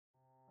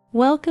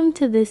Welcome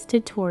to this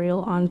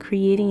tutorial on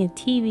creating a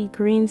TV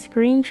green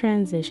screen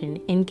transition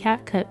in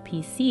CapCut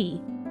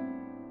PC.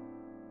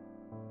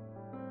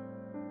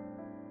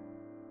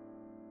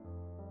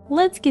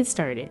 Let's get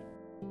started.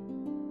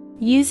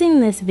 Using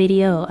this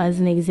video as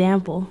an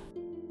example,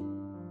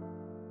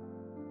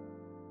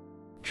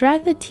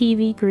 drag the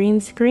TV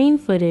green screen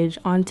footage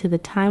onto the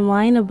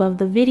timeline above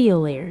the video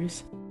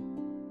layers.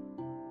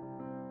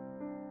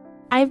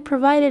 I've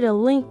provided a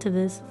link to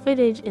this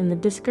footage in the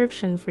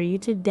description for you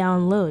to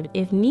download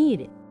if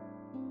needed.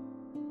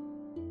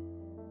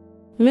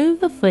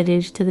 Move the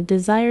footage to the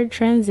desired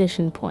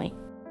transition point.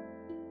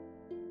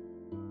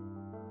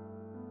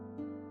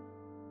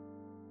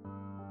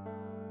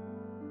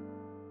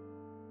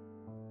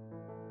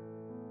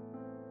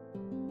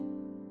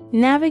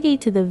 Navigate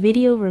to the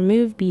Video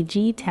Remove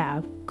BG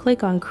tab,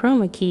 click on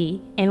Chroma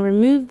key, and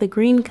remove the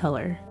green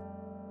color.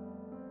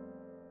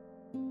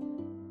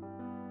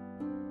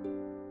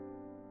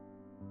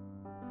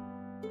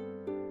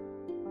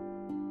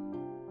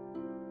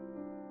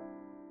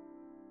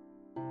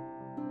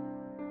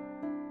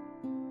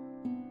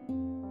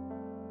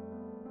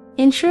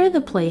 Ensure the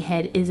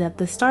playhead is at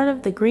the start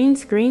of the green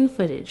screen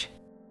footage.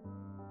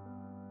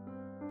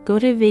 Go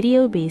to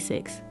Video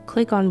Basics,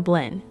 click on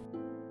Blend.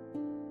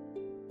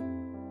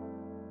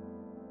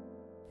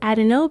 Add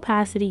an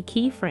opacity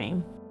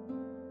keyframe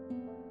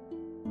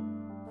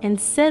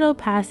and set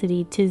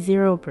opacity to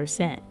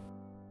 0%.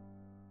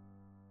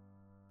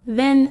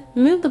 Then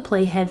move the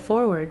playhead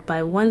forward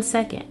by 1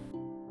 second.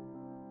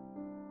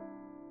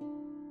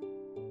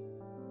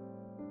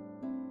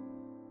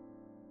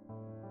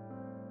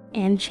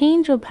 And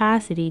change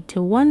opacity to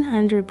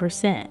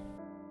 100%.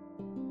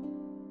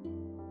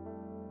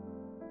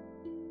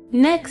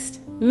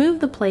 Next, move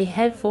the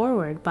playhead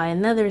forward by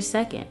another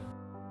second.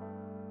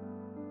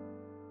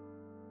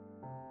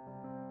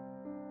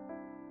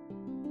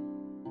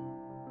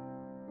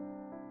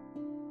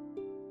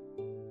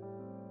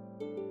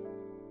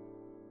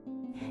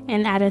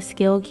 And add a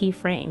scale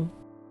keyframe.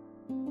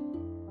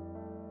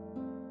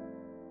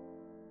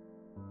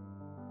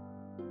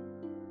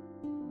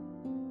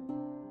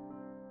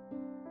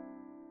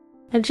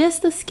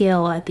 Adjust the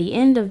scale at the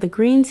end of the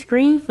green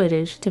screen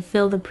footage to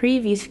fill the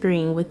preview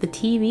screen with the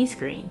TV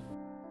screen.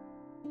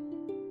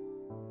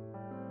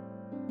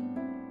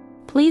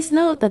 Please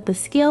note that the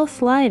scale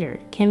slider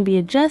can be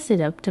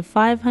adjusted up to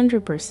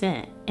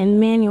 500% and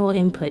manual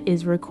input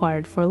is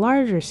required for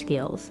larger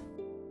scales.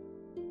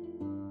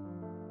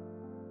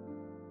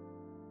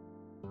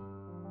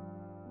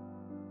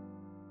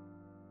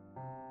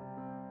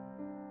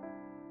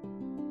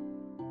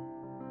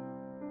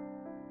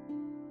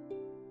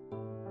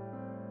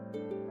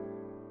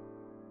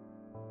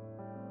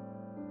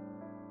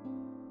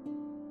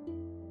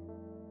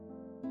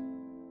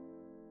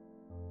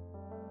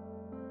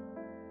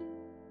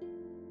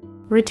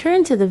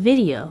 Return to the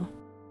video.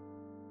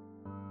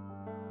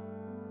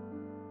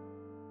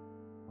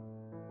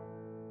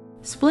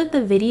 Split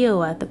the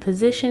video at the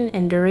position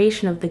and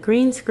duration of the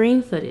green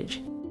screen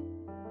footage.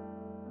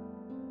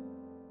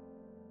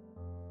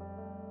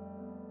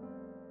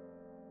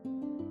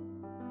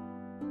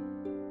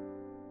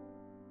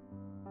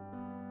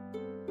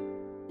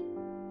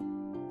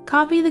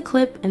 Copy the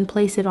clip and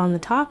place it on the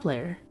top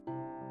layer.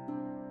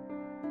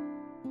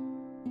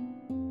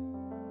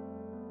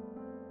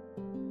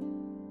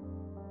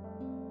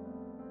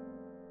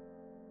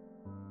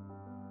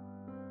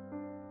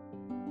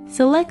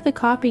 Select the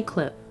copy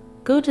clip,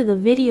 go to the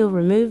Video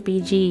Remove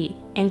BG,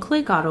 and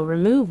click Auto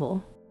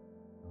Removal.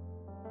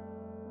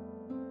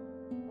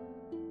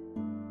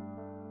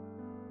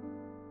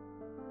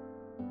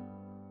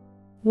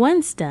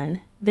 Once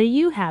done, there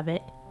you have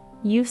it.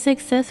 You've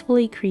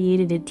successfully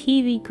created a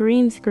TV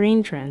green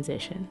screen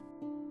transition.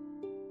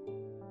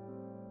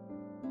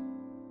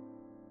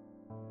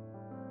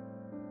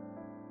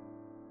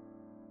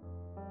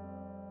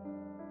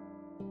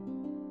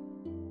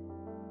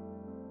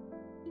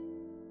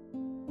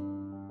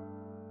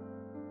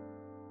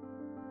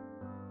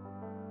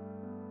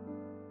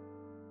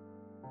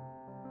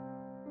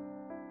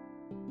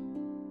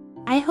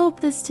 I hope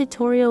this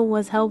tutorial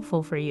was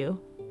helpful for you.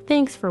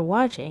 Thanks for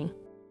watching.